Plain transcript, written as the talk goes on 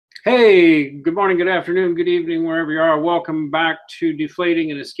Hey, good morning, good afternoon, good evening, wherever you are. Welcome back to Deflating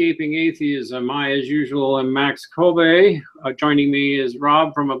and Escaping Atheism. I, as usual, am Max Kobe. Joining me is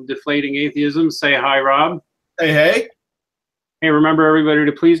Rob from Deflating Atheism. Say hi, Rob. Hey, hey. Hey, remember everybody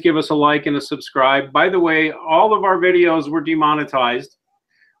to please give us a like and a subscribe. By the way, all of our videos were demonetized.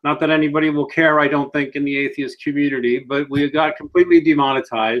 Not that anybody will care, I don't think, in the atheist community, but we got completely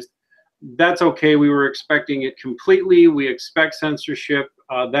demonetized. That's okay. We were expecting it completely. We expect censorship.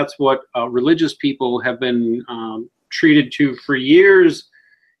 That's what religious people have been treated to for years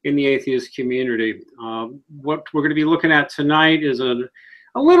in the atheist community. What we're going to be looking at tonight is a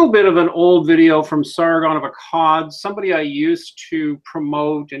little bit of an old video from Sargon of Akkad, somebody I used to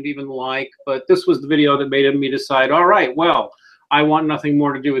promote and even like, but this was the video that made me decide, all right, well, I want nothing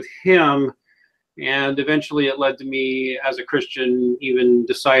more to do with him. And eventually it led to me, as a Christian, even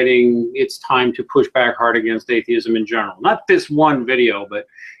deciding it's time to push back hard against atheism in general. Not this one video, but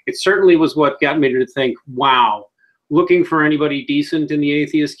it certainly was what got me to think, wow, looking for anybody decent in the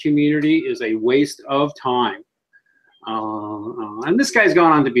atheist community is a waste of time. And this guy's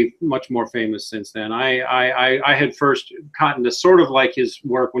gone on to be much more famous since then. I had first gotten to sort of like his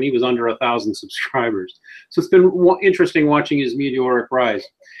work when he was under 1,000 subscribers. So it's been interesting watching his meteoric rise.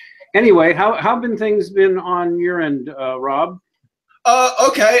 Anyway, how have things been on your end, Rob?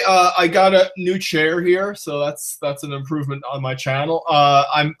 Okay. I got a new chair here, so that's an improvement on my channel.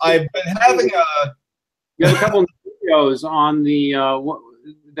 I've been having You have a couple of videos on the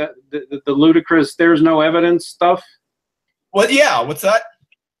ludicrous "there's no evidence" stuff. What? Yeah. What's that?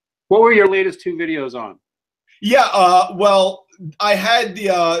 What were your latest two videos on? Yeah. Well, I had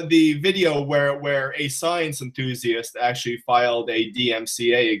the video where a science enthusiast actually filed a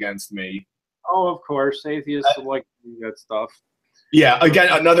DMCA against me. Oh, of course, atheists like that stuff. Yeah, again,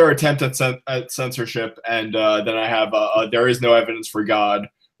 another attempt at censorship, and then I have "There Is No Evidence for God,"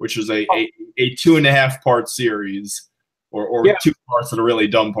 which is a 2.5-part series, or yeah. 2 parts of a really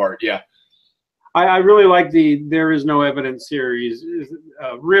dumb part. Yeah. I really like the "There Is No Evidence" series,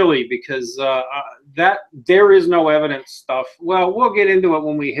 really, because that "there is no evidence" stuff, well, we'll get into it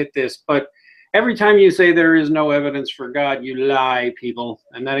when we hit this, but every time you say there is no evidence for God, you lie, people,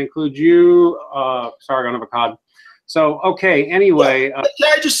 and that includes you, Sargon of Akkad. So, okay, anyway. Can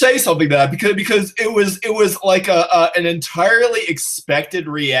I just say something to that? Because it was like an entirely expected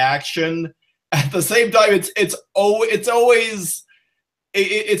reaction. At the same time,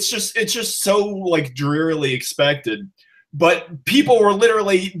 it's just so like drearily expected. But people were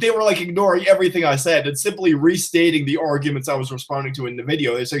they were like ignoring everything I said and simply restating the arguments I was responding to in the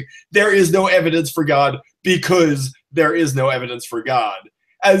video. They say there is no evidence for God because there is no evidence for God.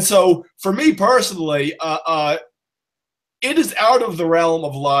 And so for me personally, it is out of the realm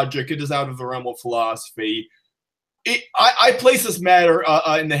of logic. It is out of the realm of philosophy. I place this matter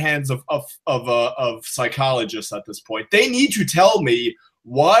in the hands of psychologists at this point. They need to tell me,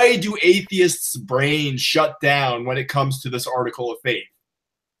 why do atheists' brains shut down when it comes to this article of faith?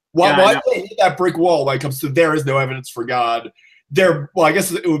 Why do they hit that brick wall when it comes to there is no evidence for God? Well, I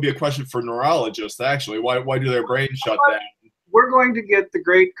guess it would be a question for neurologists, actually. Why do their brains shut down? We're going to get the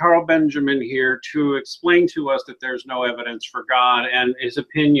great Carl Benjamin here to explain to us that there's no evidence for God and his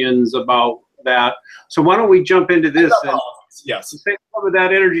opinions about that. So why don't we jump into this and yes, save some of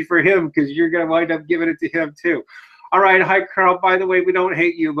that energy for him, because you're going to wind up giving it to him too. All right, hi Carl. By the way, we don't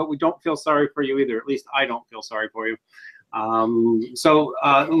hate you, but we don't feel sorry for you either. At least I don't feel sorry for you. So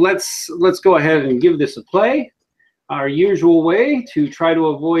let's go ahead and give this a play. Our usual way to try to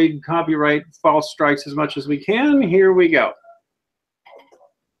avoid copyright false strikes as much as we can. Here we go.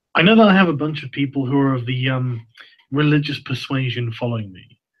 I know that I have a bunch of people who are of the religious persuasion following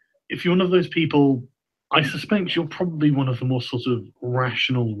me. If you're one of those people, I suspect you're probably one of the more sort of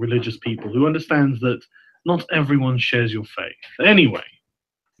rational religious people who understands that not everyone shares your faith. Anyway,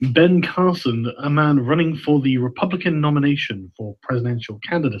 Ben Carson, a man running for the Republican nomination for presidential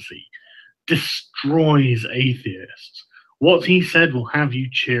candidacy, destroys atheists. What he said will have you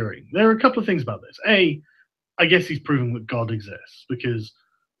cheering. There are a couple of things about this. A, I guess he's proving that God exists, because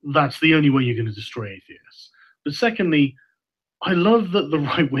that's the only way you're going to destroy atheists. But secondly, I love that the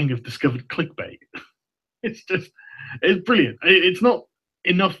right wing have discovered clickbait. It's brilliant. It's not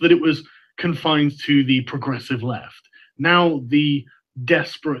enough that it was confined to the progressive left. Now the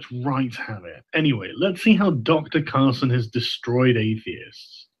desperate right have it. Anyway, let's see how Dr. Carson has destroyed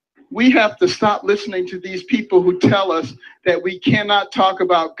atheists. We have to stop listening to these people who tell us that we cannot talk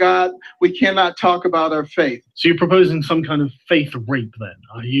about God, we cannot talk about our faith. So you're proposing some kind of faith rape then,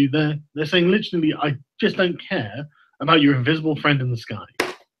 are you? They're saying literally, I just don't care about your invisible friend in the sky.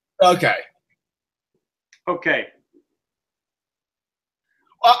 Okay. Okay.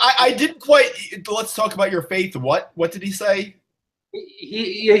 I didn't quite. Let's talk about your faith. What did he say?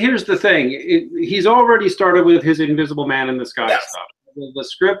 Here's the thing. He's already started with his invisible man in the sky stuff. The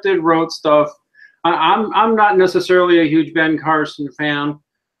scripted wrote stuff. I'm not necessarily a huge Ben Carson fan,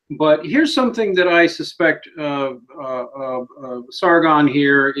 but here's something that I suspect Sargon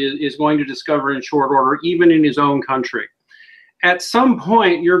here is going to discover in short order, even in his own country. At some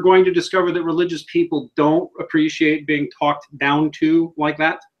point, you're going to discover that religious people don't appreciate being talked down to like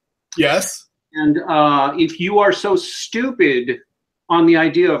that. Yes. And if you are so stupid on the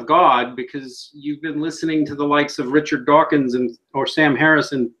idea of God because you've been listening to the likes of Richard Dawkins or Sam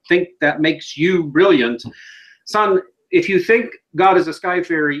Harris and think that makes you brilliant, son, if you think God is a sky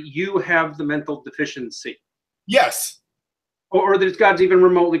fairy, you have the mental deficiency. Yes. Or that God's even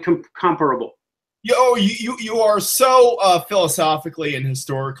remotely comparable. You are so philosophically and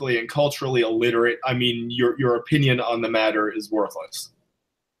historically and culturally illiterate. I mean, your opinion on the matter is worthless.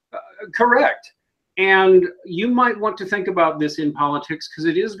 Correct. And you might want to think about this in politics because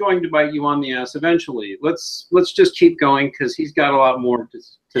it is going to bite you on the ass eventually. Let's just keep going because he's got a lot more to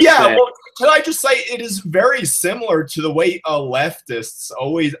say. Well, can I just say it is very similar to the way leftists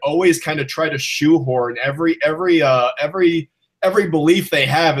always kind of try to shoehorn every belief they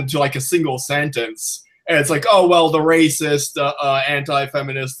have into like a single sentence. And it's like, oh, well, the racist,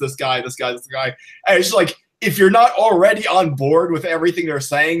 anti-feminist, this guy. And it's just like, if you're not already on board with everything they're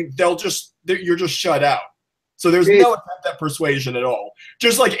saying, you're just shut out. So there's no attempt at persuasion at all.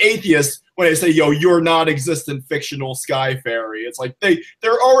 Just like atheists, when they say, yo, you're non-existent fictional sky fairy, it's like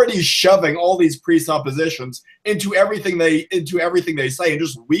they're already shoving all these presuppositions into everything they say and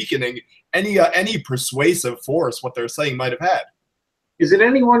just weakening any persuasive force what they're saying might have had. Is it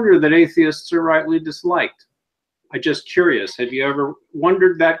any wonder that atheists are rightly disliked? I'm just curious. Have you ever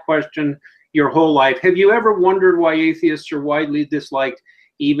wondered that question your whole life? Have you ever wondered why atheists are widely disliked,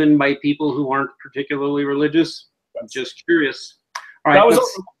 even by people who aren't particularly religious? I'm just curious. All right,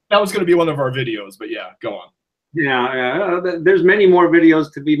 that was going to be one of our videos, but yeah, go on. Yeah, there's many more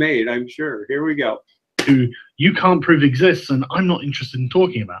videos to be made, I'm sure. Here we go. You can't prove exists, and I'm not interested in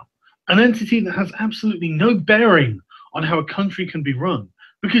talking about. An entity that has absolutely no bearing on how a country can be run,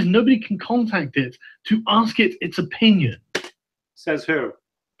 because nobody can contact it to ask it its opinion. Says who?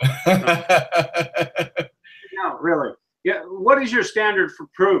 No, really. Yeah. What is your standard for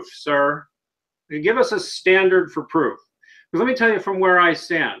proof, sir? Give us a standard for proof. Because let me tell you from where I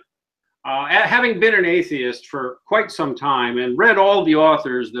stand. Having been an atheist for quite some time and read all the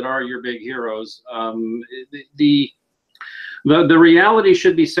authors that are your big heroes, the reality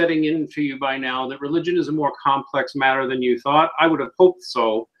should be setting in for you by now that religion is a more complex matter than you thought. I would have hoped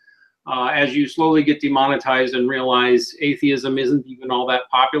so. As you slowly get demonetized and realize atheism isn't even all that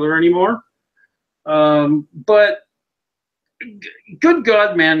popular anymore. But good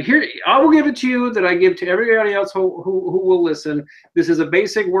God, man, here, I will give it to you that I give to everybody else who will listen. This is a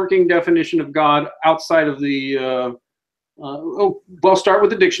basic working definition of God outside of the, I'll start with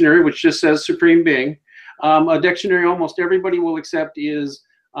the dictionary, which just says supreme being. A dictionary almost everybody will accept is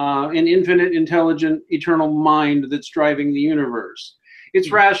an infinite, intelligent, eternal mind that's driving the universe. It's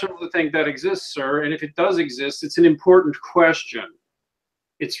rational to think that exists, sir, and if it does exist, it's an important question.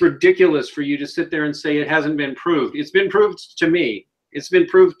 It's ridiculous for you to sit there and say it hasn't been proved. It's been proved to me. It's been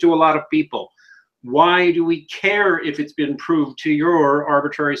proved to a lot of people. Why do we care if it's been proved to your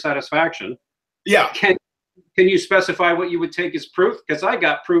arbitrary satisfaction? Yeah. Can you specify what you would take as proof? Because I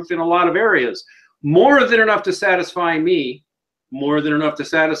got proof in a lot of areas. More than enough to satisfy me, more than enough to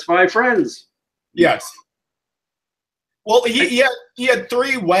satisfy friends. Yes. Well, he had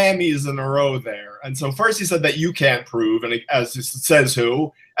three whammies in a row there. And so first he said that you can't prove, and as he says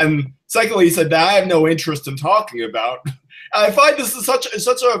who. And secondly, he said that I have no interest in talking about. And I find this is such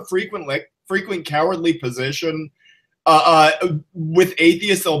a frequent cowardly position. With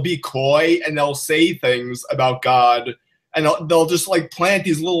atheists, they'll be coy and they'll say things about God, and they'll just like plant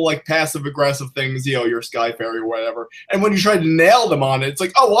these little like passive aggressive things, you know, you're a sky fairy or whatever. And when you try to nail them on it, it's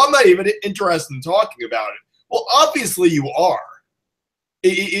like, oh, well, I'm not even interested in talking about it. Well, obviously you are.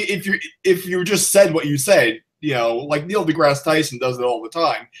 If you just said what you said, you know, like Neil deGrasse Tyson does it all the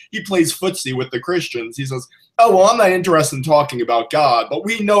time. He plays footsie with the Christians. He says, oh, well, I'm not interested in talking about God, but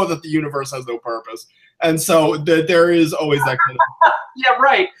we know that the universe has no purpose. And so there is always that kind of... Yeah,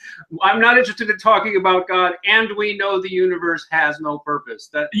 right. I'm not interested in talking about God, and we know the universe has no purpose.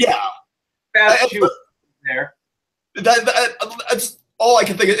 That's you there. That's all I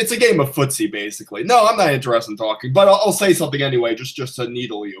can think of. It's a game of footsie, basically. No, I'm not interested in talking, but I'll say something anyway, just to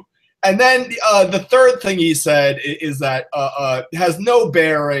needle you. And then the third thing he said is that has no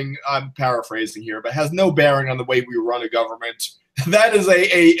bearing, I'm paraphrasing here, but has no bearing on the way we run a government that is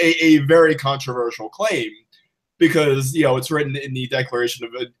a very controversial claim, because it's written in the Declaration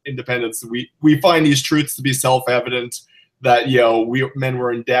of Independence. We find these truths to be self-evident, that men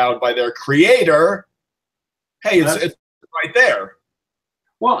were endowed by their Creator. Hey, it's right there.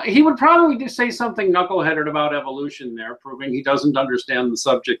 Well, he would probably just say something knuckleheaded about evolution there, proving he doesn't understand the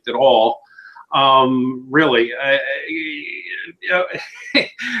subject at all. Really.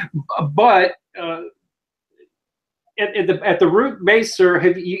 But at the root base, sir,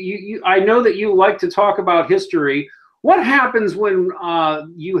 I know that you like to talk about history. What happens when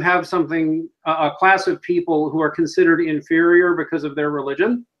you have a class of people who are considered inferior because of their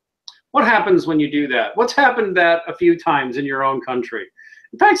religion? What happens when you do that? What's happened that a few times in your own country?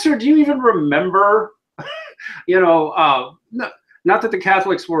 In fact, sir, do you even remember, not that the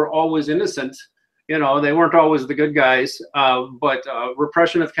Catholics were always innocent, they weren't always the good guys, but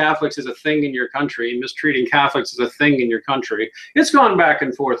repression of Catholics is a thing in your country. Mistreating Catholics is a thing in your country. It's gone back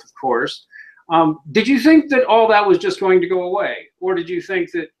and forth, of course. Did you think that all that was just going to go away? Or did you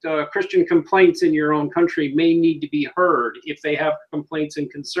think that Christian complaints in your own country may need to be heard if they have complaints and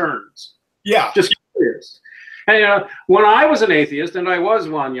concerns? Yeah. Just curious. And when I was an atheist, and I was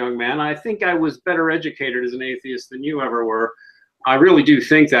one, young man, I think I was better educated as an atheist than you ever were. I really do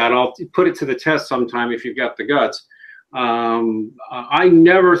think that. I'll put it to the test sometime if you've got the guts. I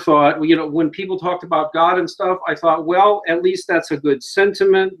never thought, when people talked about God and stuff, I thought, well, at least that's a good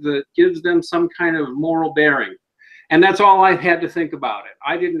sentiment that gives them some kind of moral bearing. And that's all I had to think about it.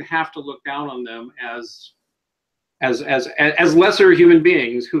 I didn't have to look down on them as lesser human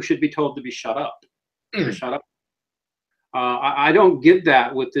beings who should be told to be shut up. Shut up. I don't get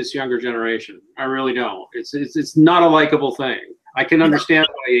that with this younger generation. I really don't. It's not a likable thing. I can understand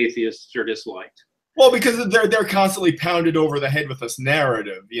why atheists are disliked. Well, because they're constantly pounded over the head with this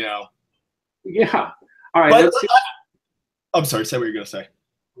narrative, Yeah. All right. I'm sorry. Say what you're going to say.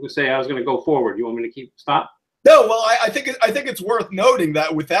 I was going to go forward. You want me to stop? No. Well, I think it's worth noting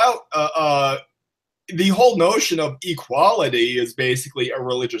that without the whole notion of equality is basically a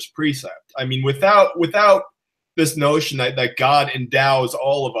religious precept. I mean, without this notion that God endows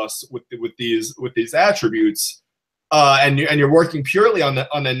all of us with these attributes, and you're working purely on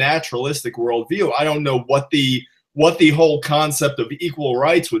a naturalistic worldview, I don't know what the whole concept of equal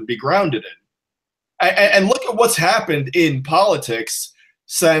rights would be grounded in. And look at what's happened in politics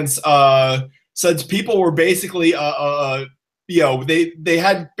since people were basically they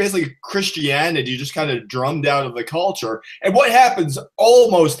had basically Christianity just kind of drummed out of the culture. And what happens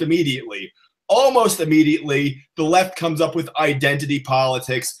almost immediately? Almost immediately, the left comes up with identity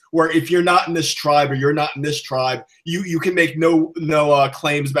politics, where if you're not in this tribe or you're not in this tribe, you can make no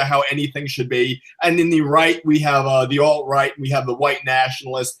claims about how anything should be. And in the right, we have the alt-right, we have the white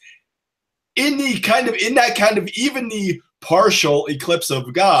nationalists. In that kind of even the partial eclipse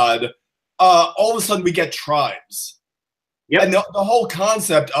of God, all of a sudden we get tribes. Yep. And the whole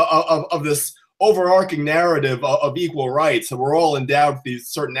concept of this overarching narrative of equal rights, that we're all endowed with these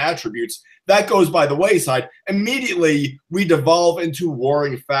certain attributes, that goes by the wayside. Immediately, we devolve into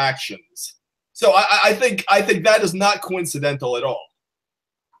warring factions. So I think that is not coincidental at all.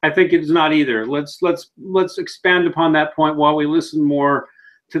 I think it's not either. Let's expand upon that point while we listen more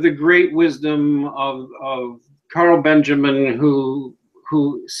to the great wisdom of Carl Benjamin, who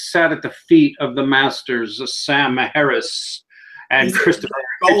sat at the feet of the masters, Sam Harris and Christopher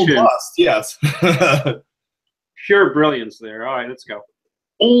Hitchens. Yes. Pure brilliance there. All right, let's go.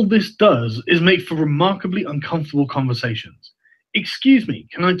 All this does is make for remarkably uncomfortable conversations. Excuse me,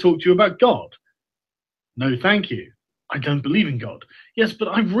 can I talk to you about God? No, thank you. I don't believe in God. Yes, but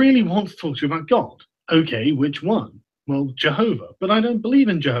I really want to talk to you about God. Okay, which one? Well, Jehovah, but I don't believe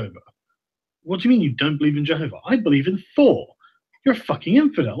in Jehovah. What do you mean you don't believe in Jehovah? I believe in Thor. You're a fucking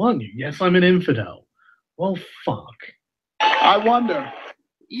infidel, aren't you? Yes, I'm an infidel. Well, fuck. I wonder.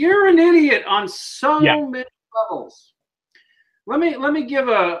 You're an idiot on so many levels. Let me give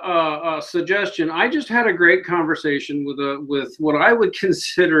a suggestion. I just had a great conversation with what I would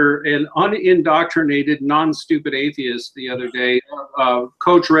consider an unindoctrinated, non-stupid atheist the other day,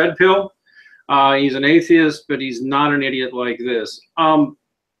 Coach Red Pill. He's an atheist, but he's not an idiot like this.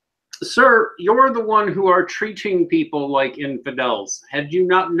 Sir, you're the one who are treating people like infidels. Had you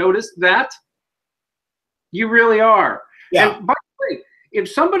not noticed that? You really are. Yeah. And by the way, if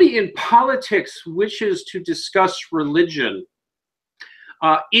somebody in politics wishes to discuss religion,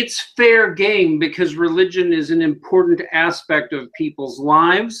 it's fair game, because religion is an important aspect of people's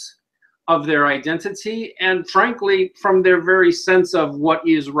lives, of their identity, and frankly, from their very sense of what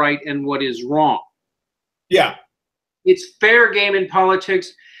is right and what is wrong. Yeah. It's fair game in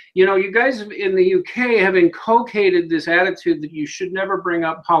politics. You know, you guys in the UK have inculcated this attitude that you should never bring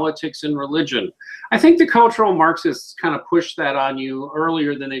up politics and religion. I think the cultural Marxists kind of pushed that on you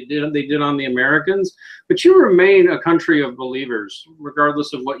earlier than they did on the Americans, but you remain a country of believers,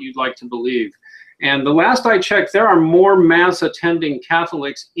 regardless of what you'd like to believe. And the last I checked, there are more mass attending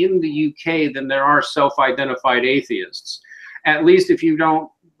Catholics in the UK than there are self-identified atheists. At least if you don't,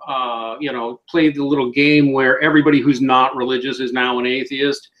 you know, play the little game where everybody who's not religious is now an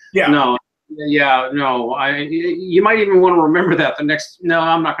atheist. Yeah. No. Yeah. No. You might even want to remember that the next. No,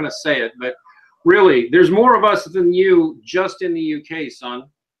 I'm not going to say it, but really, there's more of us than you just in the UK, son.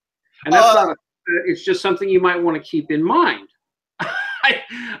 And that's not. It's just something you might want to keep in mind.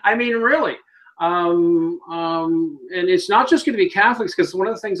 I mean, really. And it's not just going to be Catholics, because one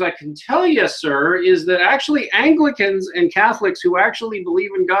of the things I can tell you, sir, is that actually Anglicans and Catholics who actually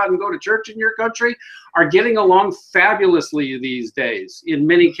believe in God and go to church in your country are getting along fabulously these days in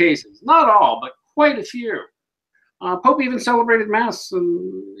many cases. Not all, but quite a few. Pope even celebrated Mass,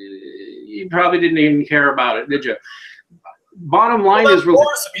 and you probably didn't even care about it, did you? Bottom line is, of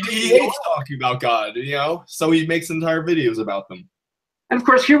course, I mean, he hates talking about God, you know, so he makes entire videos about them. And of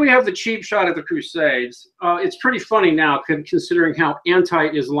course, here we have the cheap shot at the Crusades. It's pretty funny now, considering how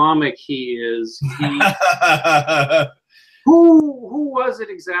anti-Islamic he is. Who was it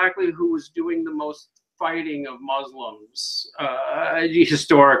exactly who was doing the most fighting of Muslims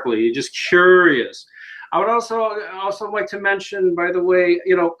historically? Just curious. I would also like to mention, by the way,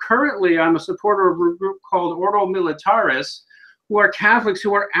 you know, currently I'm a supporter of a group called Ordo Militaris, who are Catholics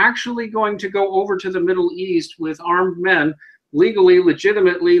who are actually going to go over to the Middle East with armed men, legally,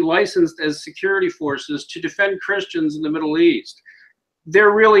 legitimately licensed as security forces to defend Christians in the Middle East.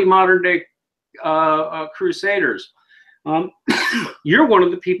 They're really modern day crusaders. You're one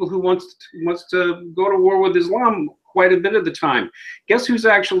of the people who wants to go to war with Islam quite a bit of the time. Guess who's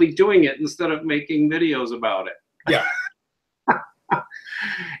actually doing it instead of making videos about it? Yeah.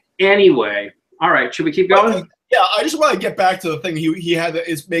 Anyway, all right, should we keep going? Yeah, I just want to get back to the thing he had.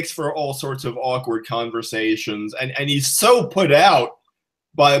 It makes for all sorts of awkward conversations, and he's so put out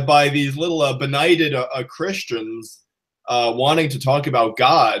by these little benighted Christians wanting to talk about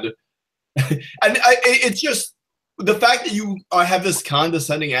God, and it's just the fact that you have this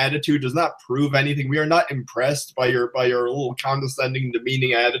condescending attitude does not prove anything. We are not impressed by your little condescending,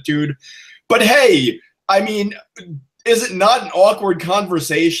 demeaning attitude. But hey, I mean, is it not an awkward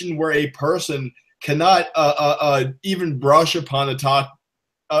conversation where a person cannot even brush upon the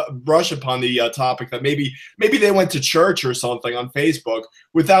topic that maybe they went to church or something on Facebook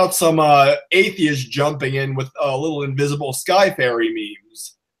without some atheist jumping in with little invisible sky fairy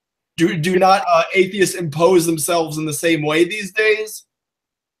memes? Do not atheists impose themselves in the same way these days?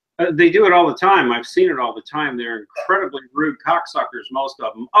 They do it all the time. I've seen it all the time. They're incredibly rude cocksuckers, most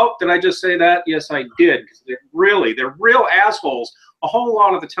of them. Oh, did I just say that? Yes, I did. They're real assholes a whole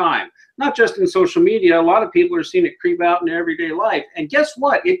lot of the time. Not just in social media. A lot of people are seeing it creep out in their everyday life. And guess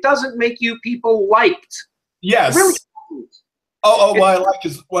what? It doesn't make you people liked. Yes. Really?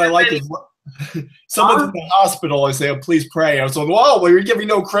 What I like is someone's in the hospital. I say, oh, please pray. I was like, wow, well, you're giving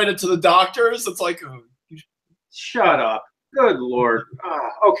no credit to the doctors. It's like, shut up. Good Lord.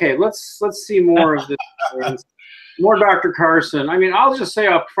 Okay, let's see more of this. More Dr. Carson. I mean, I'll just say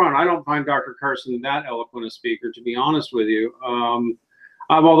up front, I don't find Dr. Carson that eloquent a speaker, to be honest with you.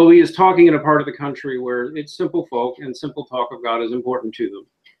 Although he is talking in a part of the country where it's simple folk and simple talk of God is important to them.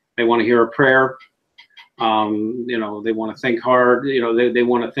 They want to hear a prayer. You know, they want to think hard. You know, they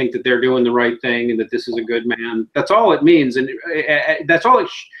want to think that they're doing the right thing and that this is a good man. That's all it means, and that's all.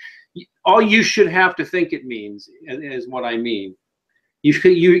 All you should have to think it means is what I mean. If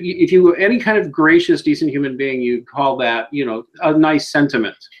you were any kind of gracious, decent human being, you'd call that, you know, a nice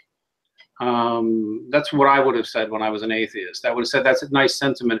sentiment. That's what I would have said when I was an atheist. I would have said that's a nice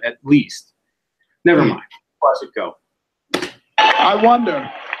sentiment at least. Never mind. Let's go. I wonder,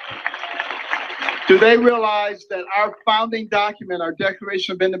 do they realize that our founding document, our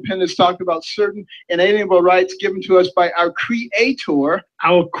Declaration of Independence, talked about certain inalienable rights given to us by our Creator?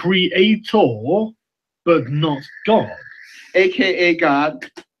 Our Creator, but not God. AKA God.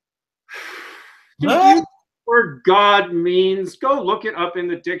 What word God means? Go look it up in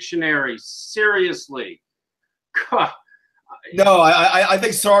the dictionary. Seriously. God. No, I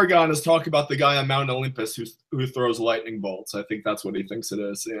think Sargon is talking about the guy on Mount Olympus who throws lightning bolts. I think that's what he thinks it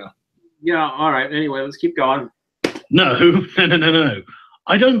is. Yeah. Yeah. All right. Anyway, let's keep going. No.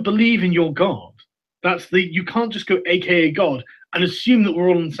 I don't believe in your God. You can't just go AKA God and assume that we're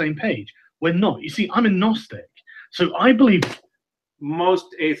all on the same page. We're not. You see, I'm a Gnostic. So I believe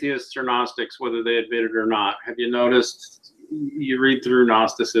most atheists are Gnostics, whether they admit it or not. Have you noticed? you read through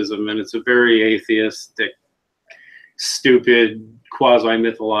Gnosticism, and it's a very atheistic, stupid,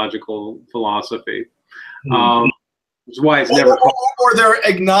 quasi-mythological philosophy. That's why it's never. Or they're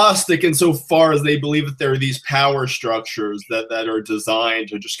agnostic insofar as they believe that there are these power structures that are designed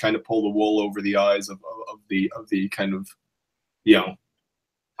to just kind of pull the wool over the eyes of the kind of, you know.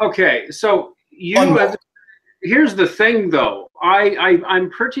 Okay, so here's the thing, though. I'm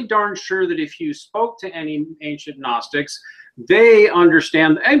pretty darn sure that if you spoke to any ancient Gnostics, they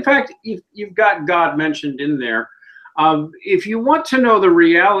understand. In fact, you've got God mentioned in there. If you want to know the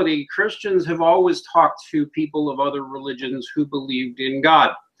reality, Christians have always talked to people of other religions who believed in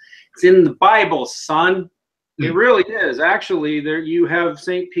God. It's in the Bible, son. It really is. Actually, there you have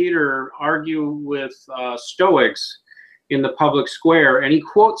St. Peter argue with Stoics in the public square, and he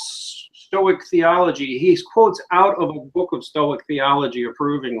quotes Stoic theology. He quotes out of a book of Stoic theology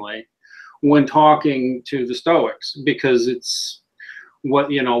approvingly when talking to the Stoics, because it's what,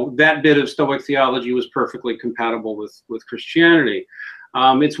 you know, that bit of Stoic theology was perfectly compatible with Christianity.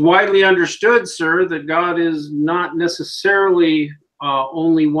 It's widely understood, sir, that God is not necessarily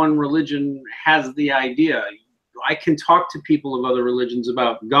only one religion has the idea. I can talk to people of other religions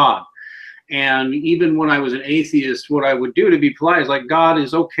about God. And even when I was an atheist, what I would do to be polite is like, God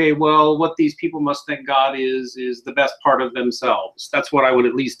is okay, well, what these people must think God is the best part of themselves. That's what I would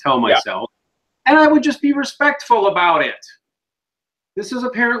at least tell myself. Yeah. And I would just be respectful about it. This is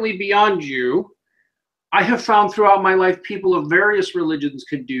apparently beyond you. I have found throughout my life people of various religions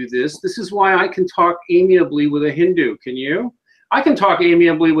can do this. This is why I can talk amiably with a Hindu. Can you? I can talk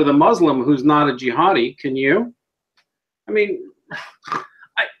amiably with a Muslim who's not a jihadi. Can you? I mean,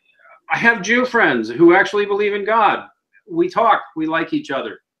 I have Jew friends who actually believe in God. We talk. We like each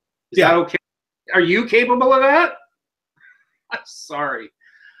other. Is that okay? Are you capable of that? I'm sorry.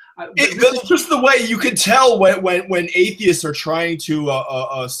 That's just the way you can tell when atheists are trying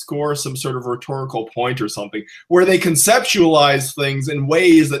to score some sort of rhetorical point or something, where they conceptualize things in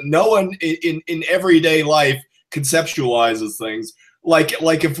ways that no one in everyday life conceptualizes things.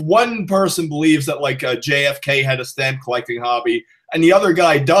 Like if one person believes that like JFK had a stamp collecting hobby and the other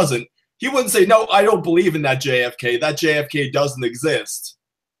guy doesn't, he wouldn't say, no, I don't believe in that JFK. That JFK doesn't exist.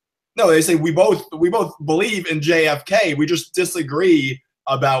 No, they say we both believe in JFK. We just disagree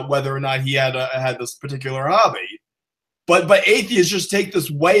about whether or not he had this particular hobby. But atheists just take this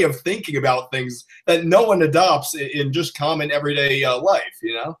way of thinking about things that no one adopts in just common everyday life,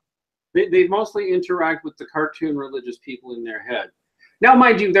 you know? They mostly interact with the cartoon religious people in their head. Now,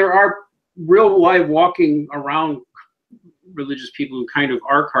 mind you, there are real live walking around religious people who kind of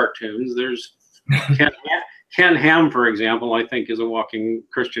are cartoons. There's Ken Ham, for example, I think is a walking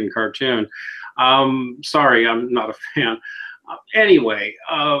Christian cartoon. Sorry, I'm not a fan. Anyway,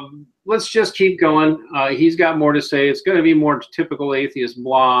 let's just keep going. He's got more to say. It's going to be more typical atheist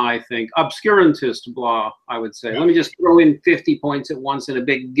blah, I think. Obscurantist blah, I would say. Let me just throw in 50 points at once in a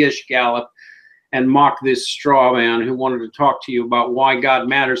big gish gallop and mock this straw man who wanted to talk to you about why God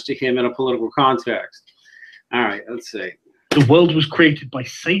matters to him in a political context. All right, let's see. The world was created by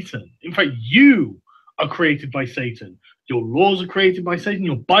Satan. In fact, you are created by Satan. Your laws are created by Satan.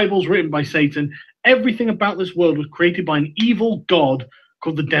 Your Bible's written by Satan. Everything about this world was created by an evil god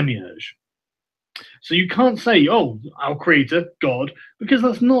called the Demiurge. So you can't say, oh, our creator, God, because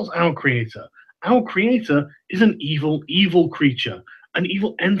that's not our creator. Our creator is an evil, evil creature, an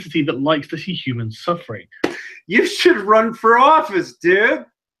evil entity that likes to see humans suffering. You should run for office, dude.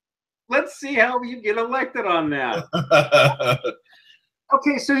 Let's see how you get elected on that.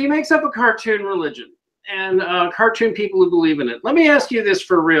 Okay, so he makes up a cartoon religion and cartoon people who believe in it. Let me ask you this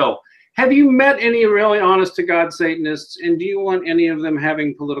for real. Have you met any really honest-to-God Satanists, and do you want any of them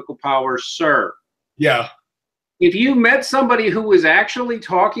having political power, sir? Yeah. If you met somebody who was actually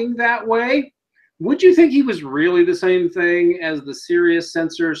talking that way, would you think he was really the same thing as the serious,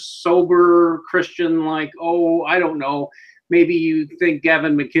 censor, sober Christian, like, oh, I don't know, maybe you think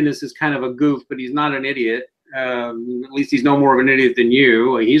Gavin McInnes is kind of a goof, but he's not an idiot. At least he's no more of an idiot than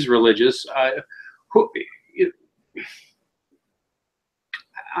you. He's religious.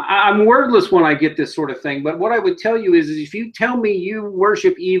 I'm wordless when I get this sort of thing, but what I would tell you is if you tell me you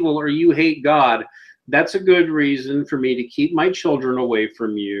worship evil or you hate God, that's a good reason for me to keep my children away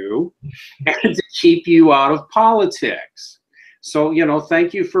from you and to keep you out of politics. So, you know,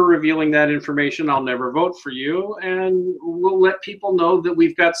 thank you for revealing that information. I'll never vote for you, and we'll let people know that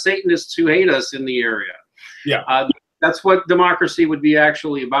we've got Satanists who hate us in the area. Yeah. That's what democracy would be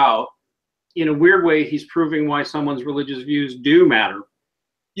actually about. In a weird way, he's proving why someone's religious views do matter.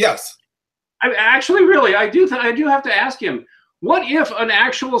 Yes. Actually, really, I do have to ask him, what if an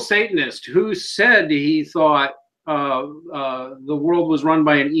actual Satanist who said he thought the world was run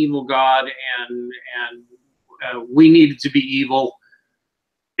by an evil God and we needed to be evil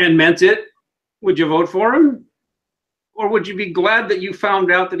and meant it, would you vote for him? Or would you be glad that you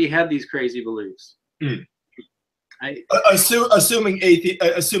found out that he had these crazy beliefs?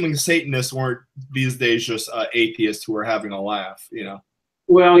 Assuming Satanists weren't these days just atheists who were having a laugh, you know?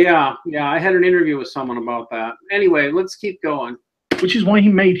 Well, yeah. I had an interview with someone about that. Anyway, let's keep going. Which is why he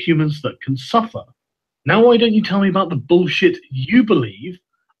made humans that can suffer. Now why don't you tell me about the bullshit you believe,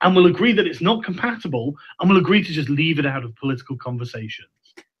 and we'll agree that it's not compatible, and we'll agree to just leave it out of political conversations.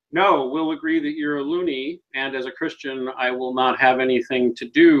 No, we'll agree that you're a loony, and as a Christian, I will not have anything to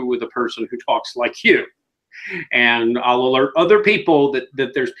do with a person who talks like you. And I'll alert other people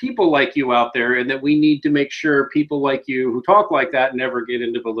that there's people like you out there, and that we need to make sure people like you who talk like that never get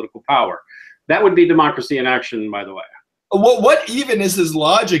into political power. That would be democracy in action, by the way. What even is his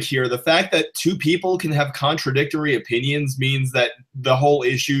logic here? The fact that two people can have contradictory opinions means that the whole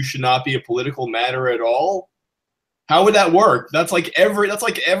issue should not be a political matter at all? How would that work? That's like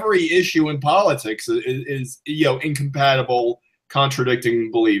every issue in politics is you know, incompatible,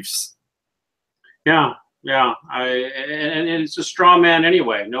 contradicting beliefs. Yeah, and it's a straw man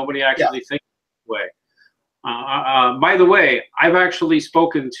anyway. Nobody actually thinks that way. By the way, I've actually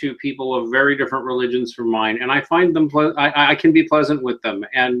spoken to people of very different religions from mine, and I find them I can be pleasant with them,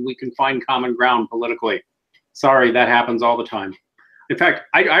 and we can find common ground politically. Sorry, that happens all the time. In fact,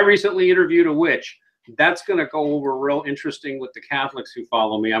 I recently interviewed a witch. That's going to go over real interesting with the Catholics who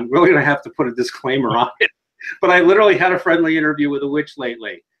follow me. I'm really going to have to put a disclaimer on it. But I literally had a friendly interview with a witch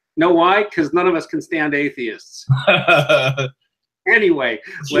lately. Know why? Because none of us can stand atheists. Anyway.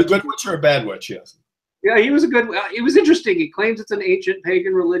 Is she a good witch or a bad witch? Yes. Yeah, he was a good. It was interesting. He claims it's an ancient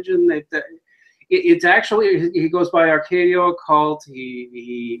pagan religion. It's actually, he goes by Arcadio occult.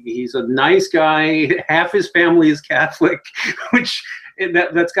 He's a nice guy. Half his family is Catholic, which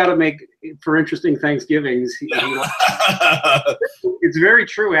that's got to make for interesting Thanksgivings. It's very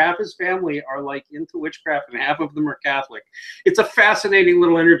true. Half his family are like into witchcraft, and half of them are Catholic. It's a fascinating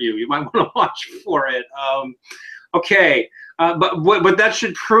little interview. You might want to watch for it. Okay. But that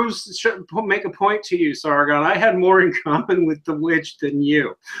should make a point to you, Sargon. I had more in common with the witch than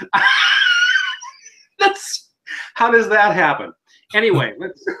you. How does that happen? Anyway,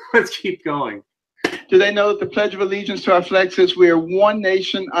 let's keep going. Do they know that the Pledge of Allegiance to our flag says we are one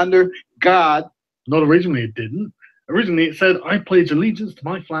nation under God? Not originally, it didn't. Originally, it said, I pledge allegiance to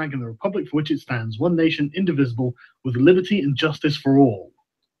my flag and the republic for which it stands, one nation, indivisible, with liberty and justice for all.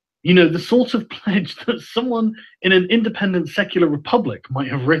 You know, the sort of pledge that someone in an independent secular republic might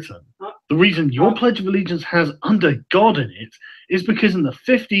have written. The reason your Pledge of Allegiance has under God in it is because in the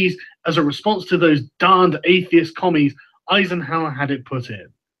 50s, as a response to those darned atheist commies, Eisenhower had it put in.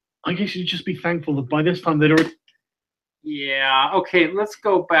 I guess you'd just be thankful that by this time they'd already... Yeah, okay, let's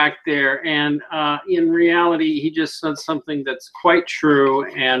go back there. And in reality, he just said something that's quite true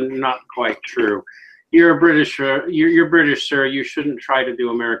and not quite true. You're British, sir. You're British, sir. You shouldn't try to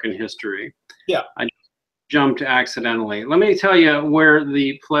do American history. Yeah. I jumped accidentally. Let me tell you where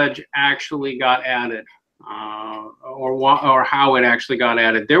the pledge actually got added, or how it actually got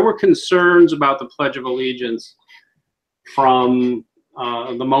added. There were concerns about the Pledge of Allegiance from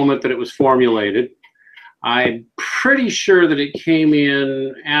the moment that it was formulated. I'm pretty sure that it came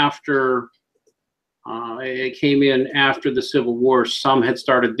in after. It came in after the Civil War. Some had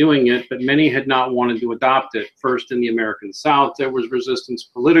started doing it, but many had not wanted to adopt it. First, in the American South, there was resistance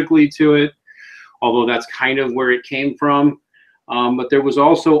politically to it, although that's kind of where it came from. But there was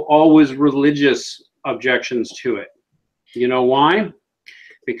also always religious objections to it. You know why?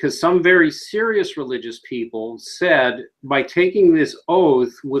 Because some very serious religious people said, by taking this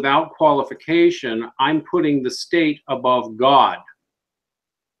oath without qualification, I'm putting the state above God.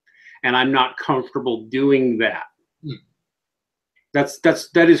 And I'm not comfortable doing that.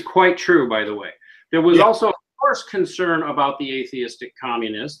 That is quite true, by the way. There was also, of course, concern about the atheistic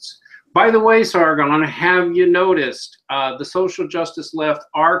communists. By the way, Sargon, have you noticed the social justice left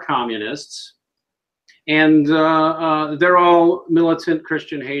are communists, and they're all militant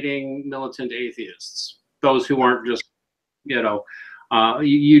Christian-hating, militant atheists. Those who aren't just, you know,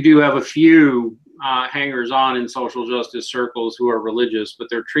 you do have a few hangers-on in social justice circles who are religious, but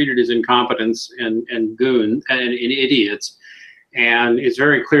they're treated as incompetents and goons and idiots. And it's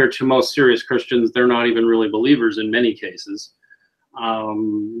very clear to most serious Christians they're not even really believers in many cases.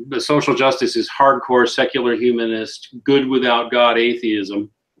 The social justice is hardcore secular humanist, good without God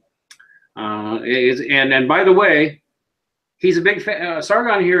atheism. And by the way, he's a big fan.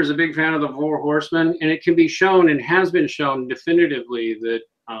 Sargon here is a big fan of the Four Horsemen, and it can be shown and has been shown definitively that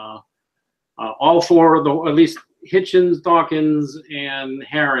all four of the, at least Hitchens, Dawkins, and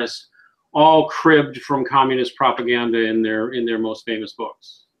Harris all cribbed from communist propaganda in their most famous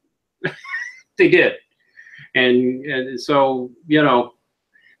books. They did, and so, you know,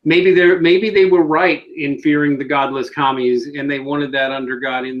 maybe they were right in fearing the godless commies, and they wanted that under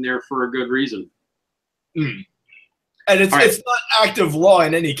God in there for a good reason. Mm. And it's not active law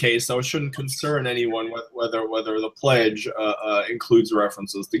in any case, so it shouldn't concern anyone whether the pledge includes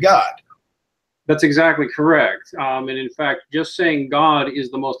references to God. That's exactly correct. And in fact, just saying God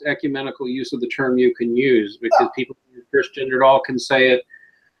is the most ecumenical use of the term you can use, because people who are Christian at all can say it.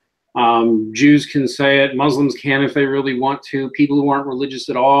 Jews can say it. Muslims can if they really want to. People who aren't religious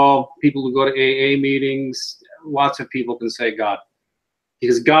at all, people who go to AA meetings, lots of people can say God.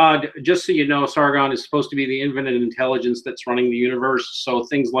 Because God, just so you know, Sargon is supposed to be the infinite intelligence that's running the universe. So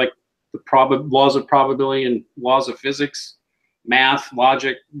things like the laws of probability and laws of physics, math,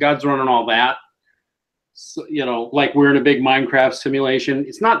 logic, God's running all that. So, you know, like we're in a big Minecraft simulation.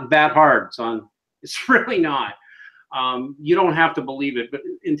 It's not that hard, son. It's really not. You don't have to believe it, but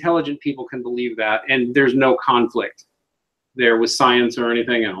intelligent people can believe that, and there's no conflict there with science or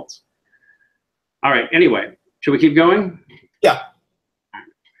anything else. All right, anyway, should we keep going? Yeah.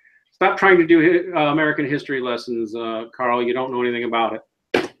 Stop trying to do American history lessons, Carl. You don't know anything about it.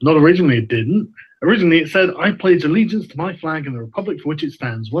 Not originally, it didn't. Originally, it said, I pledge allegiance to my flag and the republic for which it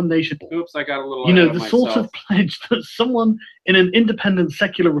stands, one nation. Oops, I got a little You know, ahead the of sort myself. of pledge that someone in an independent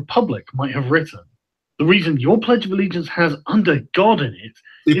secular republic might have written. The reason your Pledge of Allegiance has under God in it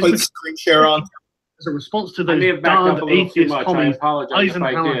You is put because screen share on. as a response to I may those have backed up darned a little too atheist much. I commies apologize if I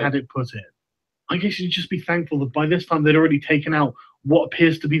Eisenhower did. had it put in. I guess you'd just be thankful that by this time they'd already taken out what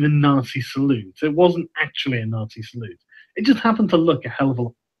appears to be the Nazi salute. It wasn't actually a Nazi salute. It just happened to look a hell of a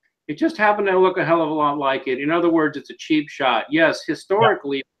lot. It just happened to look a hell of a lot like it. In other words, it's a cheap shot. Yes,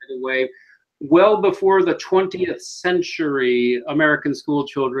 historically, by the way, well before the 20th century, American school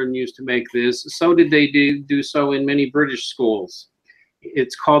children used to make this. So did they do so in many British schools.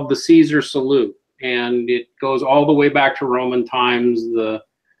 It's called the Caesar salute, and it goes all the way back to Roman times. The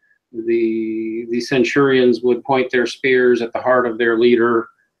centurions would point their spears at the heart of their leader.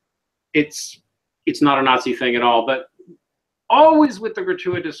 It's not a Nazi thing at all, but always with the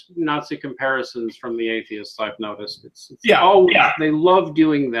gratuitous Nazi comparisons from the atheists, I've noticed. It's always, they love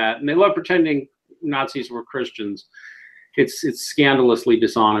doing that, and they love pretending Nazis were Christians. It's scandalously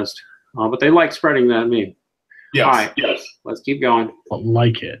dishonest, but they like spreading that meme. Yes. All right, yes. Let's keep going. I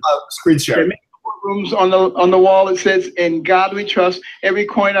like it. Screen share. Rooms on the wall, it says, in God we trust. Every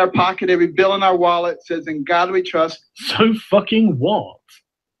coin in our pocket, every bill in our wallet says, in God we trust. So fucking what?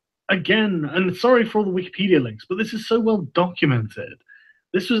 Again, and sorry for all the Wikipedia links, but this is so well documented.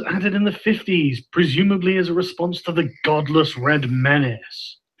 This was added in the 50s, presumably as a response to the godless Red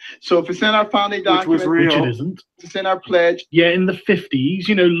Menace. So if it's in our founding document, Which it isn't. it's in our pledge, Yeah, in the 50s,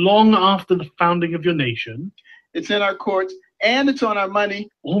 you know, long after the founding of your nation. it's in our courts, and it's on our money,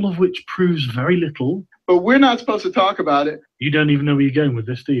 All of which proves very little. but we're not supposed to talk about it. You don't even know where you're going with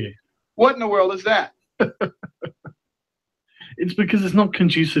this, do you? What in the world is that? It's because it's not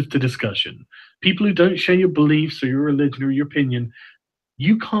conducive to discussion. People who don't share your beliefs or your religion or your opinion,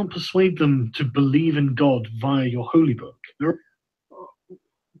 you can't persuade them to believe in God via your holy book.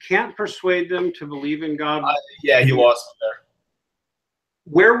 Can't persuade them to believe in God. Yeah, he lost it there.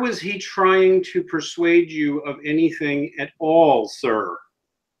 Where was he trying to persuade you of anything at all, sir?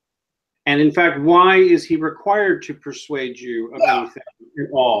 And in fact, why is he required to persuade you of anything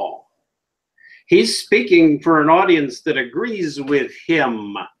at all? He's speaking for an audience that agrees with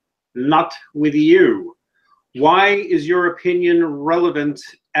him, not with you. Why is your opinion relevant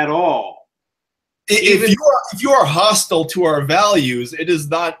at all? If you are hostile to our values, it is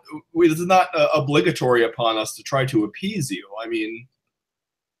not obligatory upon us to try to appease you. I mean,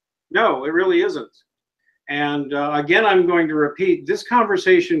 no, it really isn't. And again, I'm going to repeat, this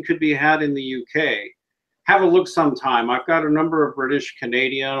conversation could be had in the UK. Have a look sometime. I've got a number of British,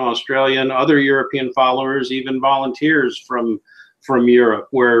 Canadian, Australian, other European followers, even volunteers from Europe,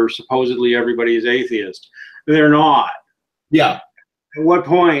 where supposedly everybody is atheist. They're not. yeah. At what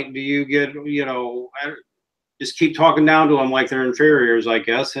point do you get, you know, just keep talking down to them like they're inferiors, I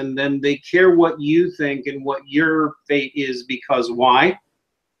guess, and then they care what you think and what your fate is because why?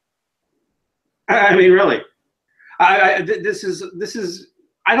 I mean, really. This is.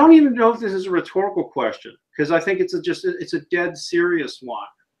 I don't even know if this is a rhetorical question, because I think it's a dead serious one.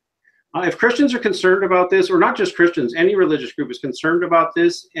 If Christians are concerned about this, or not just Christians, any religious group is concerned about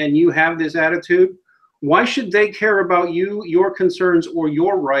this, and you have this attitude, why should they care about you, your concerns, or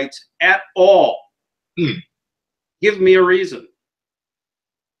your rights at all? Give me a reason.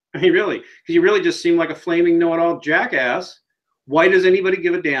 I mean, really, because you really just seem like a flaming know-it-all jackass. Why does anybody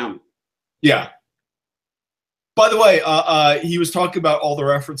give a damn? Yeah. By the way, he was talking about all the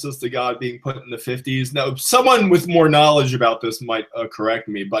references to God being put in the 50s. Now, someone with more knowledge about this might correct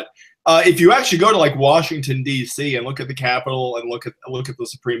me, but if you actually go to like Washington D.C. and look at the Capitol and look at the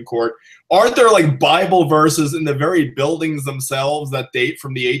Supreme Court, aren't there like Bible verses in the very buildings themselves that date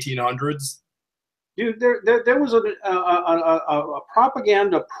from the 1800s? Dude, there was a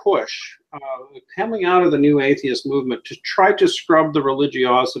propaganda push coming out of the new atheist movement to try to scrub the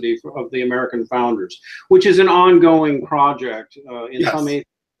religiosity of the American founders, which is an ongoing project in some atheist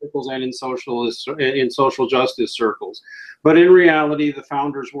circles and in social justice circles. But in reality, the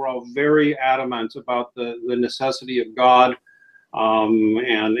founders were all very adamant about the necessity of God and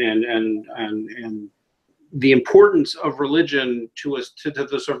the importance of religion to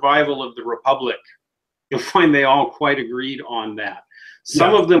the survival of the republic. You'll find they all quite agreed on that.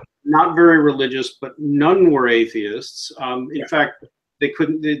 Some of them not very religious, but none were atheists. In fact, they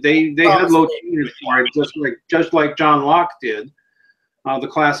couldn't. They had low standards for it, just like John Locke did, the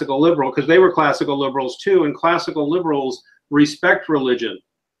classical liberal, because they were classical liberals too, and classical liberals respect religion.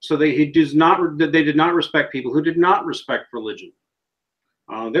 So they did not respect people who did not respect religion.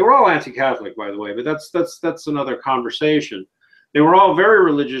 They were all anti-Catholic, by the way, but that's another conversation. They were all very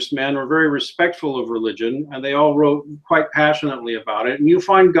religious men, or very respectful of religion, and they all wrote quite passionately about it. And you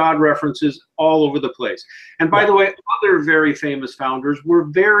find God references all over the place. And by the way, other very famous founders were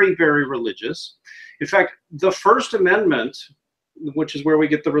very, very religious. In fact, the First Amendment, which is where we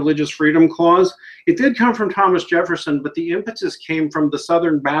get the Religious Freedom Clause, it did come from Thomas Jefferson, but the impetus came from the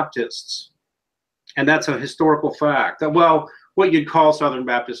Southern Baptists. And that's a historical fact. Well, what you'd call Southern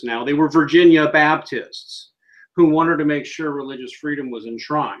Baptists now, they were Virginia Baptists who wanted to make sure religious freedom was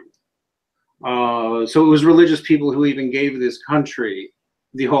enshrined. So it was religious people who even gave this country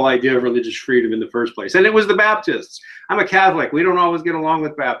the whole idea of religious freedom in the first place. And it was the Baptists. I'm a Catholic. We don't always get along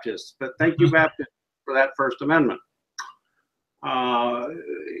with Baptists, but thank you, Baptists, for that First Amendment.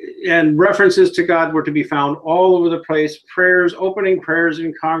 And references to God were to be found all over the place. Prayers, opening prayers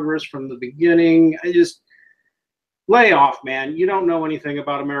in Congress from the beginning. Lay off, man. You don't know anything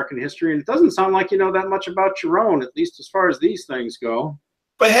about American history, and it doesn't sound like you know that much about your own, at least as far as these things go.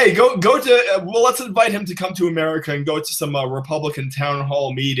 But hey, go to well, let's invite him to come to America and go to some Republican town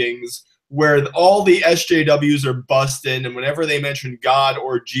hall meetings where all the SJWs are busted, and whenever they mention God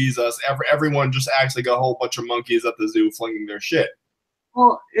or Jesus, everyone just acts like a whole bunch of monkeys at the zoo flinging their shit.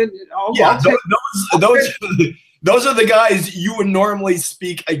 Well, those are the guys you would normally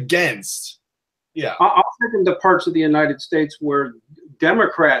speak against. Yeah, I'll take them to parts of the United States where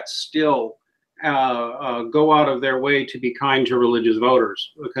Democrats still go out of their way to be kind to religious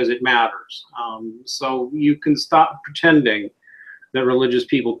voters because it matters. So you can stop pretending that religious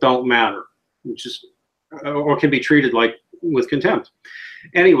people don't matter, or can be treated like with contempt.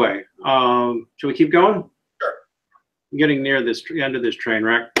 Anyway, should we keep going? Sure. I'm getting near this end of this train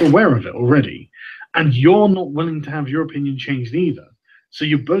wreck. Aware of it already, and you're not willing to have your opinion changed either. So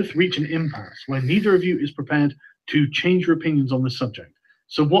you both reach an impasse where neither of you is prepared to change your opinions on this subject.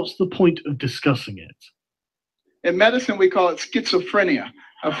 So what's the point of discussing it? In medicine, we call it schizophrenia,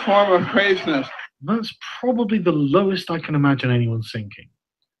 a form of craziness. That's probably the lowest I can imagine anyone sinking.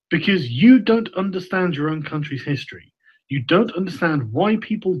 Because you don't understand your own country's history. You don't understand why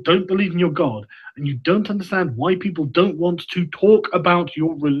people don't believe in your God, and you don't understand why people don't want to talk about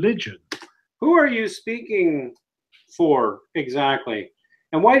your religion. Who are you speaking for exactly?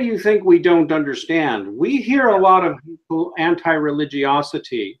 And why do you think we don't understand? We hear a lot of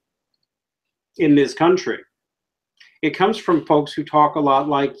anti-religiosity in this country. It comes from folks who talk a lot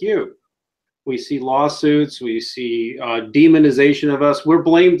like you. We see lawsuits. We see demonization of us. We're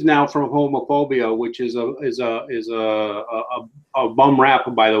blamed now for homophobia, which is a bum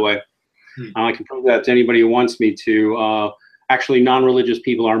rap, by the way. I can prove that to anybody who wants me to. Actually, non-religious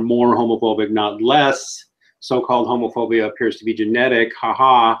people are more homophobic, not less. So-called homophobia appears to be genetic.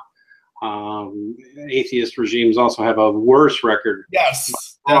 Haha. Atheist regimes also have a worse record. Yes,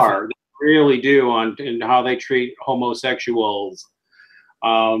 they really do in how they treat homosexuals.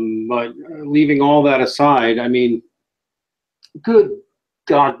 But leaving all that aside, I mean, good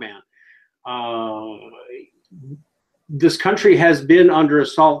God, man. This country has been under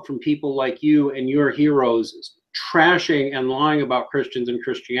assault from people like you and your heroes trashing and lying about Christians and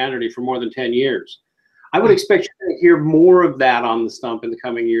Christianity for more than 10 years. I would expect you to hear more of that on the stump in the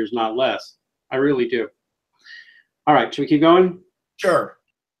coming years, not less. I really do. All right, should we keep going? Sure.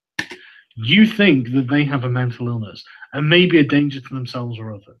 You think that they have a mental illness and may be a danger to themselves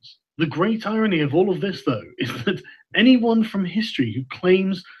or others. The great irony of all of this, though, is that anyone from history who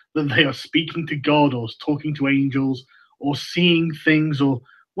claims that they are speaking to God or talking to angels or seeing things or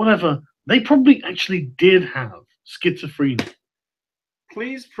whatever, they probably actually did have schizophrenia.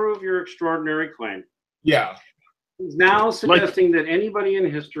 Please prove your extraordinary claim. Yeah. He's now suggesting that anybody in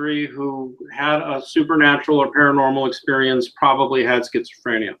history who had a supernatural or paranormal experience probably had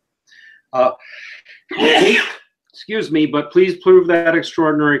schizophrenia. Excuse me, but please prove that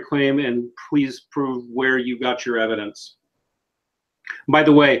extraordinary claim and please prove where you got your evidence. By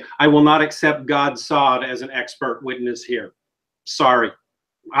the way, I will not accept God Sod as an expert witness here. Sorry.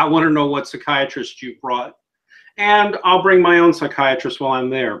 I want to know what psychiatrist you brought. And I'll bring my own psychiatrist while I'm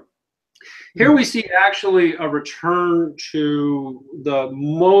there. Here we see actually a return to the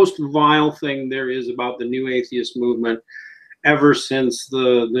most vile thing there is about the New Atheist movement ever since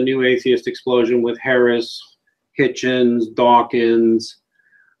the New Atheist explosion with Harris, Hitchens, Dawkins,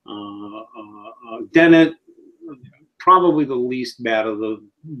 Dennett, probably the least bad of the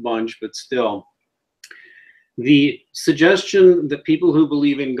bunch, but still. The suggestion that people who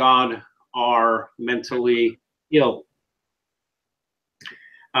believe in God are mentally ill.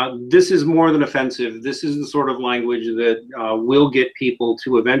 This is more than offensive. This is the sort of language that will get people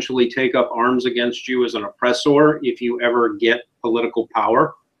to eventually take up arms against you as an oppressor if you ever get political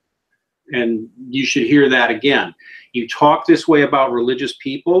power. And you should hear that again. You talk this way about religious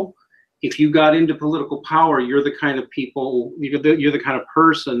people. If you got into political power, you're the kind of people, you're the kind of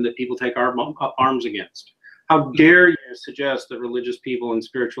person that people take up arms against. How dare you suggest that religious people and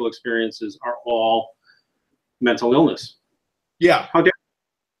spiritual experiences are all mental illness? Yeah. How dare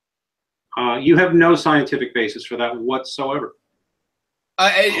you have no scientific basis for that whatsoever.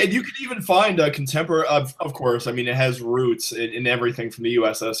 And you can even find a contemporary, of course, I mean, it has roots in everything from the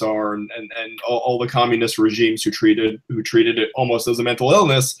USSR and all the communist regimes who treated it almost as a mental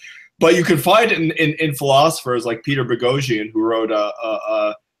illness. But you can find it in philosophers like Peter Boghossian, who wrote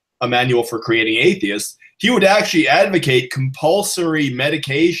a manual for creating atheists. He would actually advocate compulsory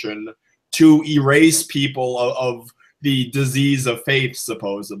medication to erase people of the disease of faith,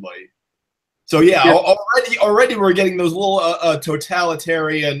 supposedly. So yeah, already we're getting those little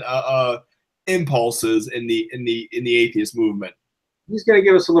totalitarian impulses in the atheist movement. He's going to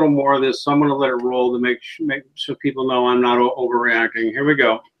give us a little more of this, so I'm going to let it roll to make sure people know I'm not overreacting. Here we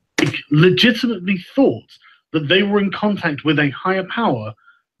go. Legitimately thought that they were in contact with a higher power,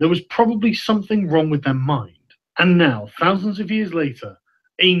 there was probably something wrong with their mind. And now, thousands of years later,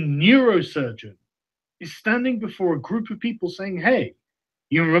 a neurosurgeon is standing before a group of people saying, hey,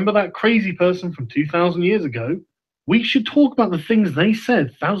 you remember that crazy person from 2,000 years ago? We should talk about the things they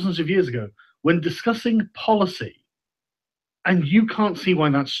said thousands of years ago when discussing policy. And you can't see why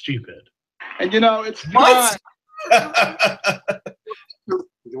that's stupid. And you know, it's what?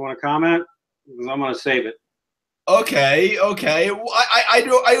 You want to comment? Because I'm going to save it. Okay. Well, I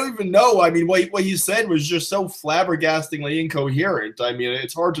don't even know. I mean, what he said was just so flabbergastingly incoherent. I mean,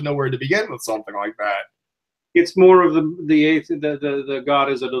 it's hard to know where to begin with something like that. It's more of the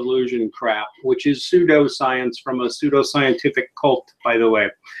God is a delusion crap, which is pseudoscience from a pseudoscientific cult, by the way.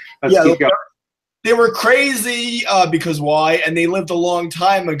 Let's keep going. They were crazy because why? And they lived a long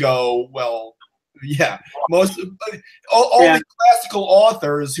time ago. Well, yeah, all the classical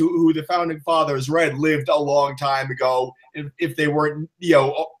authors who the founding fathers read lived a long time ago. If they weren't,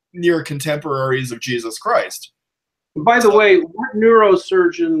 near contemporaries of Jesus Christ. By the way, what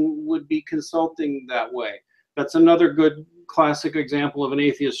neurosurgeon would be consulting that way? That's another good classic example of an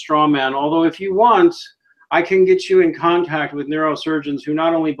atheist straw man. Although if you want, I can get you in contact with neurosurgeons who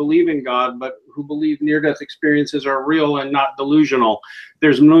not only believe in God, but who believe near-death experiences are real and not delusional.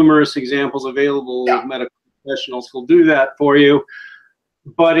 There's numerous examples available of medical professionals who'll do that for you.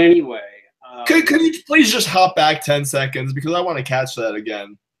 But anyway. Could you please just hop back 10 seconds? Because I want to catch that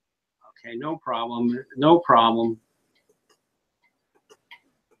again. Okay, no problem. No problem.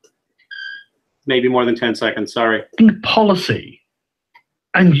 Maybe more than 10 seconds, sorry. Policy.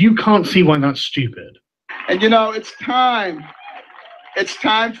 And you can't see why that's stupid. And you know, it's time. It's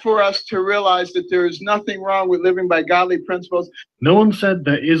time for us to realize that there is nothing wrong with living by godly principles. No one said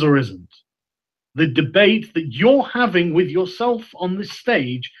there is or isn't. The debate that you're having with yourself on this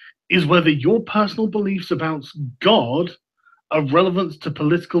stage is whether your personal beliefs about God are relevant to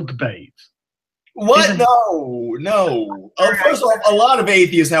political debate. What? No. First off, a lot of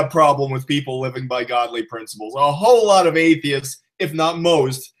atheists have problem with people living by godly principles. A whole lot of atheists, if not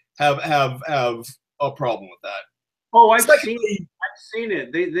most, have a problem with that. Oh, I've seen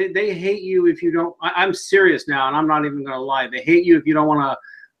it. They hate you if you don't. I'm serious now, and I'm not even going to lie. They hate you if you don't want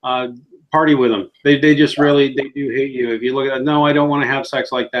to party with them. They just really do hate you. If you look at, no, I don't want to have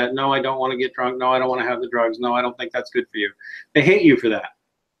sex like that. No, I don't want to get drunk. No, I don't want to have the drugs. No, I don't think that's good for you. They hate you for that.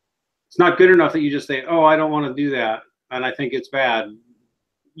 It's not good enough that you just say, oh, I don't want to do that, and I think it's bad.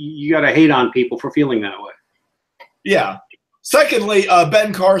 You got to hate on people for feeling that way. Yeah. Secondly,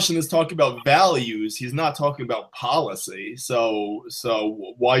 Ben Carson is talking about values. He's not talking about policy. So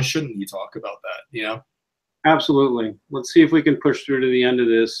why shouldn't he talk about that? You know? Absolutely. Let's see if we can push through to the end of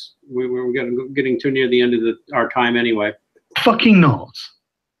this. We're getting too near the end of our time anyway. Fucking not.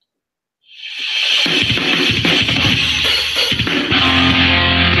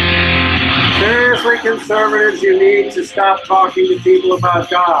 Seriously, conservatives, you need to stop talking to people about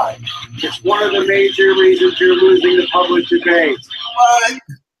God. It's one of the major reasons you're losing the public debate.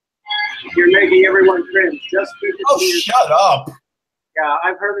 You're making everyone cringe. Just keep it to yourself. Shut up. Yeah,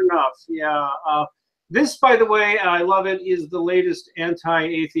 I've heard enough. Yeah. This, by the way, I love it, is the latest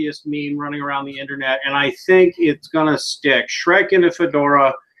anti-atheist meme running around the internet, and I think it's gonna stick. Shrek in a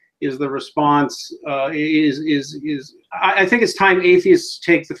fedora is the response. I think it's time atheists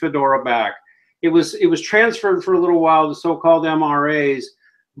take the fedora back. It was transferred for a little while to so-called MRAs,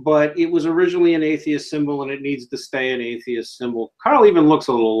 but it was originally an atheist symbol, and it needs to stay an atheist symbol. Carl even looks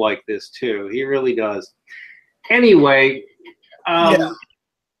a little like this too. He really does. Anyway, yeah.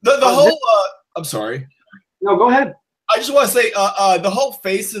 The whole. I'm sorry. No, go ahead. I just want to say the whole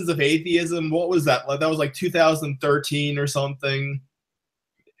Faces of Atheism. What was that? That was like 2013 or something.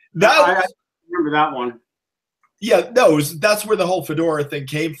 I remember that one. Yeah, no, that's where the whole fedora thing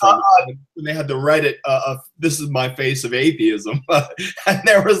came from. When they had the Reddit, "This is my face of atheism," and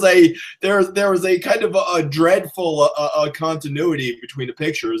there was a kind of a dreadful continuity between the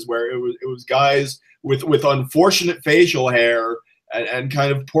pictures where it was guys with unfortunate facial hair and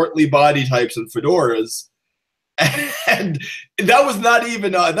kind of portly body types and fedoras, and that was not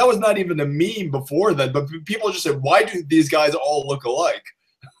even a meme before then. But people just said, "Why do these guys all look alike?"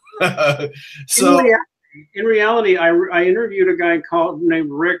 So. In reality, I interviewed a guy named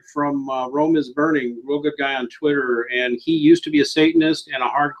Rick from Rome is Burning, real good guy on Twitter, and he used to be a Satanist and a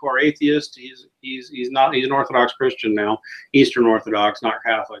hardcore atheist. He's an Orthodox Christian now, Eastern Orthodox, not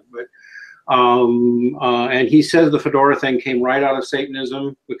Catholic, but and he says the fedora thing came right out of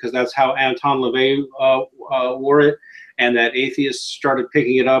Satanism because that's how Anton LaVey wore it, and that atheists started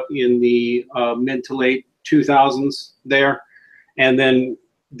picking it up in the mid to late 2000s there, and then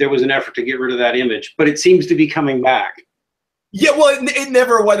there was an effort to get rid of that image, but it seems to be coming back. Yeah, well, it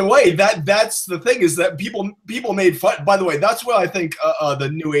never went away. That's the thing, is that people made fun. By the way, that's what I think the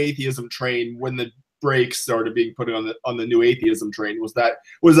new atheism train, when the brakes started being put on the new atheism train, was that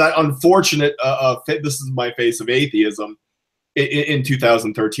unfortunate "this is my face of atheism" in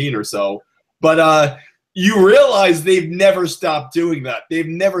 2013 or so. But you realize they've never stopped doing that. They've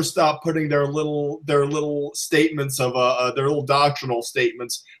never stopped putting their little statements of their little doctrinal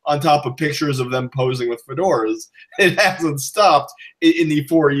statements on top of pictures of them posing with fedoras. It hasn't stopped in the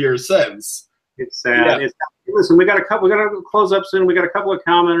 4 years since. It's sad. Yeah. Listen, we got to close up soon. We got a couple of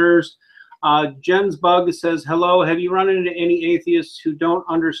commenters. Jen's Bug says, "Hello. Have you run into any atheists who don't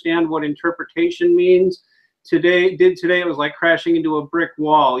understand what interpretation means? Today it was like crashing into a brick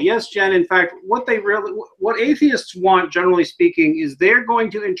wall." Yes, Jen. In fact, what atheists want, generally speaking, is they're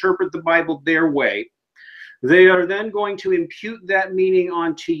going to interpret the Bible their way. They are then going to impute that meaning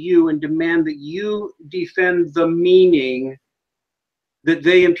onto you and demand that you defend the meaning that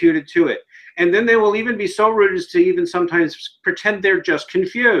they imputed to it. And then they will even be so rude as to even sometimes pretend they're just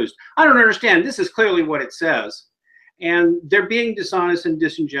confused. "I don't understand. This is clearly what it says." And they're being dishonest and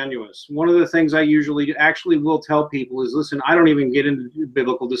disingenuous. One of the things I usually actually will tell people is, listen, I don't even get into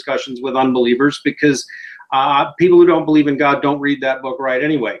biblical discussions with unbelievers because people who don't believe in God don't read that book right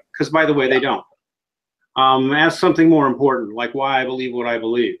anyway. Because, by the way, they don't. Ask something more important, like why I believe what I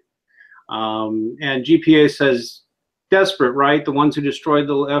believe. And GPA says, desperate, right? The ones who destroyed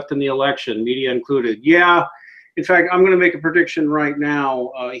the left in the election, media included. Yeah. In fact, I'm going to make a prediction right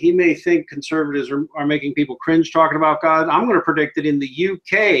now. He may think conservatives are making people cringe talking about God. I'm going to predict that in the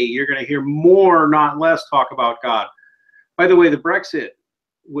UK, you're going to hear more, not less, talk about God. By the way, the Brexit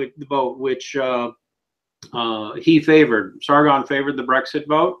vote, which he favored, Sargon favored the Brexit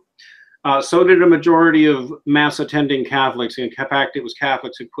vote. So did a majority of mass-attending Catholics. In fact, it was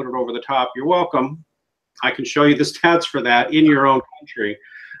Catholics who put it over the top. You're welcome. I can show you the stats for that in your own country.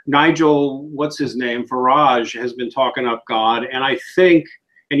 Nigel, what's his name, Farage, has been talking up God, and I think,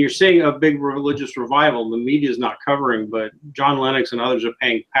 and you're seeing a big religious revival. The media is not covering, but John Lennox and others are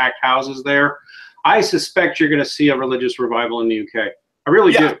paying packed houses there. I suspect you're going to see a religious revival in the UK. I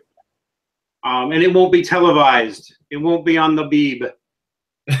really do. And it won't be televised. It won't be on the Beeb.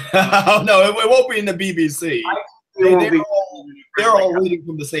 No, it won't be in the BBC. They're all reading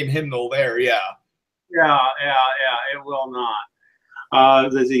from the same hymnal there, yeah. Yeah, it will not.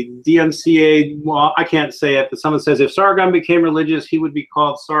 The DMCA, well, I can't say it, but someone says if Sargon became religious, he would be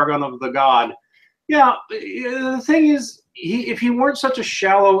called Sargon of the God. Yeah, the thing is, if he weren't such a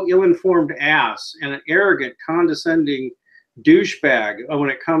shallow, ill-informed ass and an arrogant, condescending douchebag when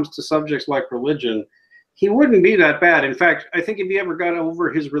it comes to subjects like religion, he wouldn't be that bad. In fact, I think if he ever got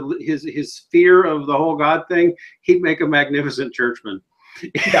over his fear of the whole God thing, he'd make a magnificent churchman.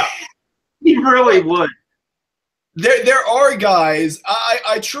 Yeah. He really would. There are guys,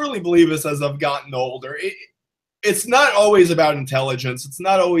 I truly believe this as I've gotten older. It's not always about intelligence. It's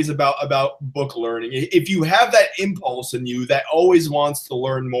not always about book learning. If you have that impulse in you that always wants to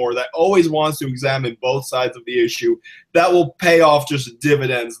learn more, that always wants to examine both sides of the issue, that will pay off just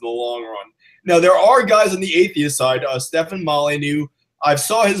dividends in the long run. Now, there are guys on the atheist side, Stefan Molyneux. I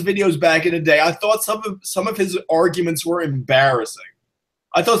saw his videos back in the day. I thought some of his arguments were embarrassing.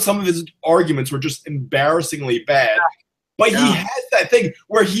 I thought some of his arguments were just embarrassingly bad. But he has that thing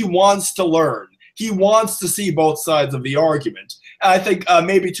where he wants to learn. He wants to see both sides of the argument. And I think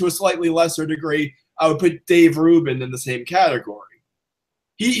maybe to a slightly lesser degree, I would put Dave Rubin in the same category.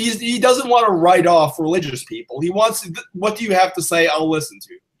 He doesn't want to write off religious people. He wants, what do you have to say? I'll listen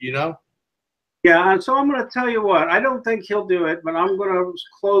to, you know? Yeah, and so I'm going to tell you what, I don't think he'll do it, but I'm going to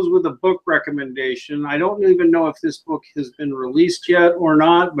close with a book recommendation. I don't even know if this book has been released yet or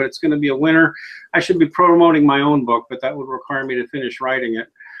not, but it's going to be a winner. I should be promoting my own book, but that would require me to finish writing it.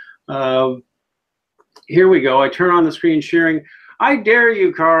 Here we go. I turn on the screen sharing. I dare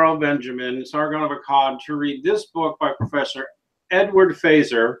you, Carl Benjamin, Sargon of Akkad, to read this book by Professor Edward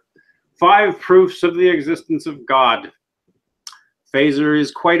Feser, 5 Proofs of the Existence of God. Feser is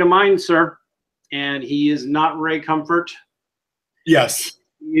quite a mind, sir. And he is not Ray Comfort. Yes.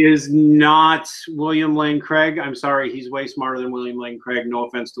 He is not William Lane Craig. I'm sorry, he's way smarter than William Lane Craig. No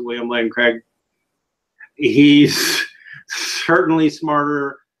offense to William Lane Craig. He's certainly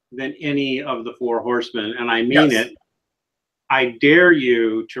smarter than any of the 4 horsemen, and I mean it. I dare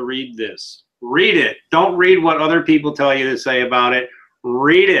you to read this. Read it. Don't read what other people tell you to say about it.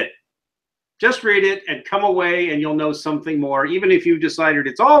 Read it. Just read it and come away and you'll know something more. Even if you've decided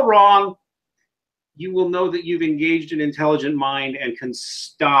it's all wrong, you will know that you've engaged an intelligent mind and can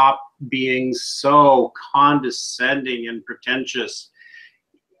stop being so condescending and pretentious.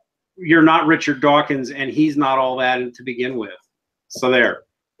 You're not Richard Dawkins, and he's not all that to begin with. So there.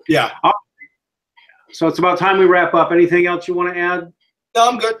 Yeah. So it's about time we wrap up. Anything else you want to add? No,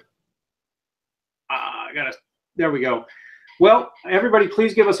 I'm good. There we go. Well, everybody,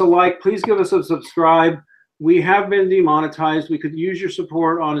 please give us a like. Please give us a subscribe. We have been demonetized. We could use your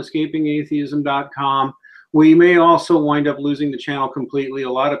support on escapingatheism.com. We may also wind up losing the channel completely. A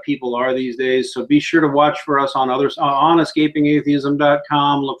lot of people are these days. So be sure to watch for us on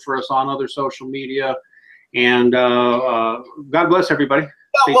escapingatheism.com. Look for us on other social media. And God bless everybody.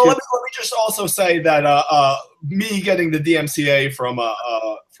 Well, let me just also say that me getting the DMCA from a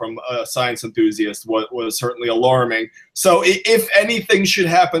science enthusiast was certainly alarming. So if anything should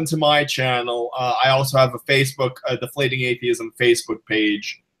happen to my channel, I also have a Facebook, Deflating Atheism Facebook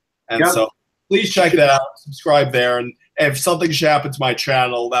page. And so please check that out, subscribe there. And if something should happen to my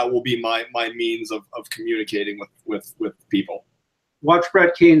channel, that will be my means of communicating with people. Watch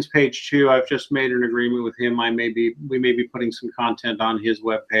Brett Keene's page too. I've just made an agreement with him. We may be putting some content on his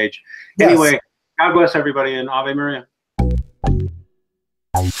webpage. Anyway, God bless everybody, and Ave Maria.